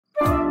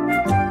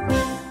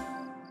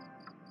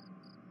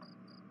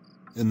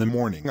In the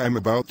morning I'm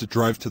about to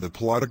drive to the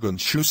Plotagon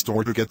shoe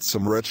store to get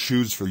some red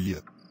shoes for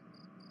you.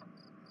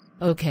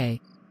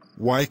 Okay.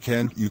 Why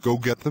can't you go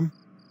get them?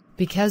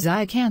 Because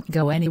I can't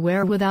go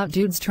anywhere without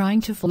dudes trying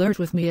to flirt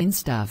with me and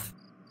stuff.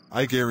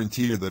 I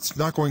guarantee you that's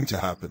not going to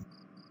happen.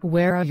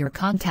 Where are your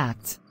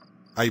contacts?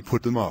 I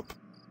put them up.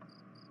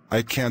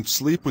 I can't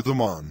sleep with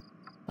them on.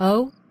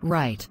 Oh,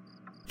 right.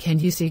 Can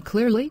you see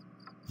clearly?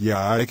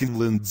 Yeah, I can,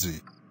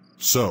 Lindsey.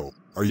 So,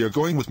 are you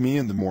going with me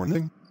in the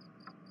morning?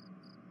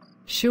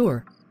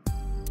 Sure.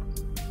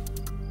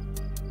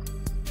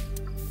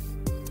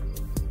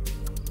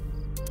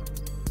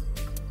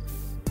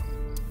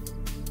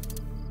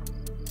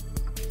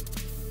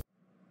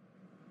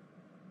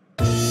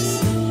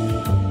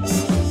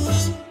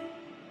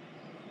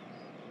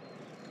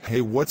 Hey,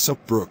 what's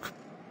up, Brooke?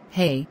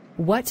 Hey,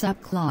 what's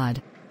up,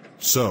 Claude?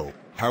 So,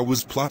 how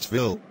was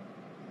Plattsville?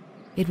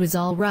 It was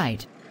all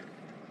right.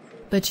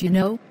 But you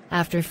know,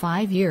 after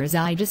 5 years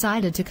I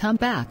decided to come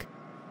back.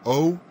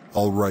 Oh,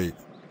 all right.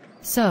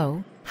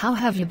 So, how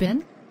have you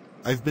been?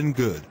 I've been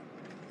good.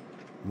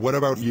 What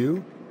about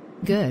you?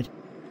 Good.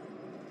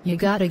 You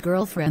got a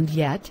girlfriend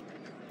yet?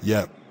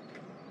 Yep.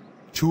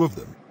 2 of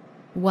them.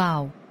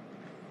 Wow.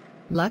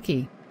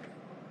 Lucky.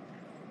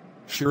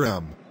 Sure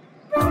am.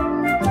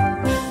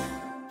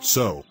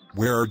 So,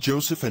 where are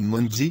Joseph and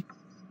Lindsey?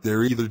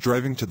 They're either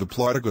driving to the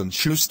Plotagon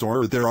shoe store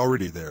or they're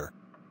already there.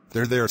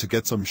 They're there to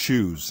get some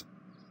shoes.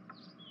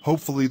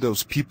 Hopefully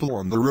those people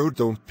on the road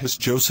don't piss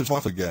Joseph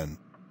off again.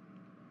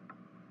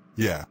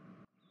 Yeah.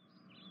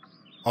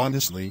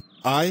 Honestly,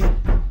 I'm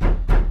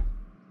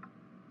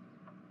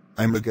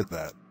gonna get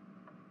that.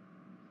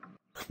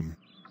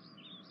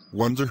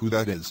 Wonder who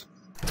that is.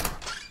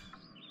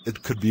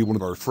 It could be one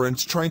of our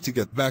friends trying to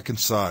get back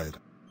inside.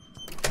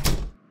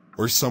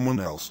 Or someone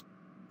else.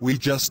 We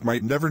just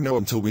might never know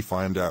until we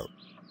find out.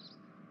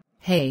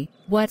 Hey,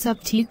 what's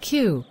up,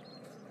 TQ?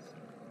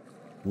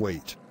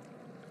 Wait.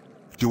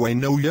 Do I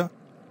know ya?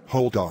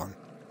 Hold on.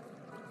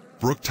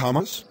 Brooke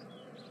Thomas?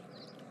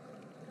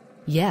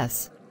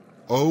 Yes.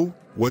 Oh,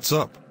 what's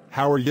up?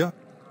 How are ya?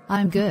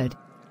 I'm good.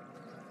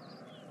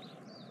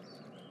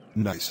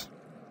 Nice.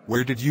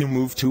 Where did you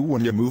move to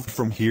when you moved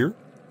from here?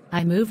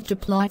 I moved to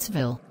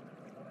Plattsville.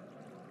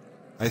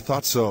 I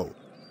thought so.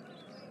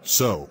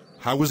 So,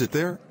 how was it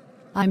there?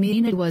 I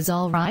mean, it was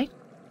all right.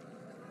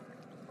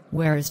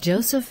 Where is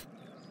Joseph?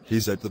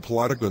 He's at the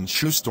Plotagon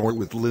shoe store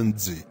with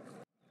Lindsey.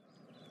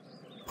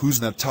 Who's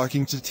that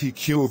talking to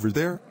TQ over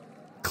there?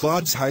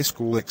 Claude's high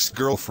school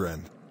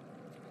ex-girlfriend.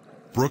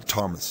 Brooke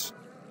Thomas.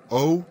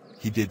 Oh,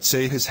 he did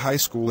say his high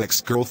school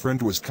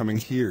ex-girlfriend was coming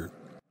here.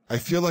 I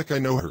feel like I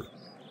know her.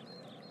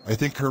 I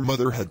think her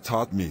mother had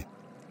taught me.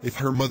 If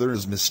her mother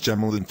is Miss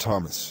Gemmalyn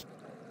Thomas.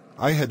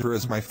 I had her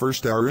as my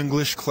first hour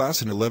English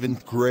class in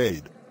 11th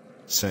grade.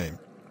 Same.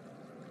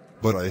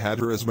 But I had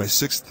her as my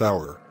 6th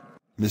hour.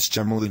 Miss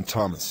Gemmalyn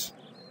Thomas.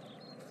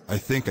 I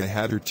think I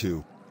had her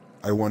too.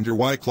 I wonder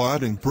why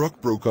Claude and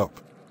Brooke broke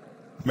up.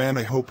 Man,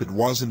 I hope it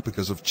wasn't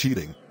because of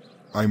cheating.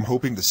 I'm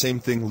hoping the same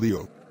thing,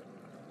 Leo.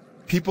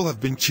 People have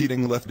been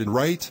cheating left and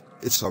right,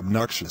 it's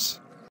obnoxious.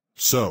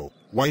 So,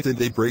 why did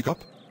they break up?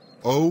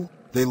 Oh,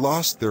 they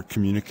lost their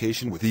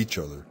communication with each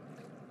other.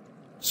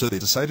 So they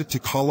decided to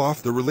call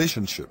off the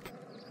relationship.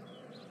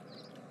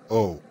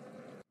 Oh.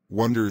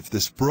 Wonder if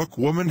this Brooke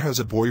woman has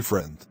a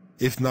boyfriend.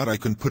 If not, I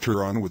can put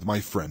her on with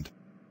my friend.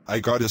 I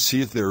gotta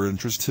see if they're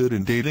interested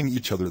in dating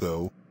each other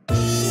though.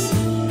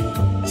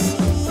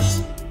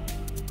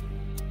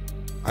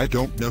 I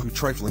don't know who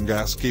trifling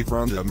ass gave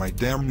Rhonda my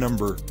damn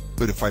number,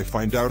 but if I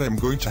find out I'm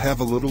going to have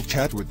a little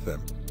chat with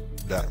them.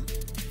 Damn.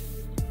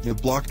 You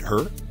blocked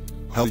her?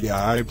 Hell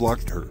yeah, I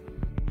blocked her.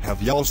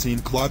 Have y'all seen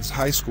Claude's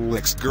high school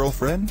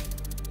ex-girlfriend?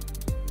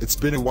 It's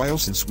been a while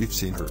since we've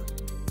seen her.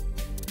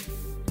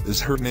 Is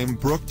her name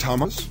Brooke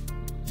Thomas?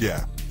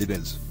 Yeah, it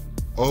is.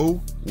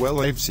 Oh, well,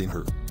 I've seen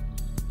her.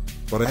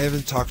 But I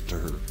haven't talked to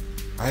her.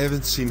 I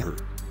haven't seen her.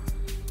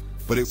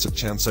 But it's a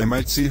chance I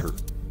might see her.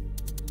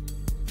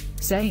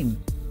 Same.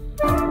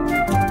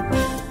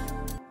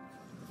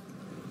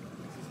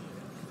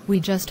 We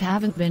just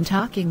haven't been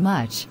talking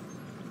much.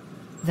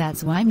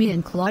 That's why me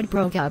and Claude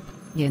broke up,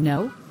 you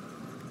know?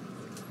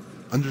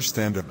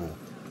 Understandable.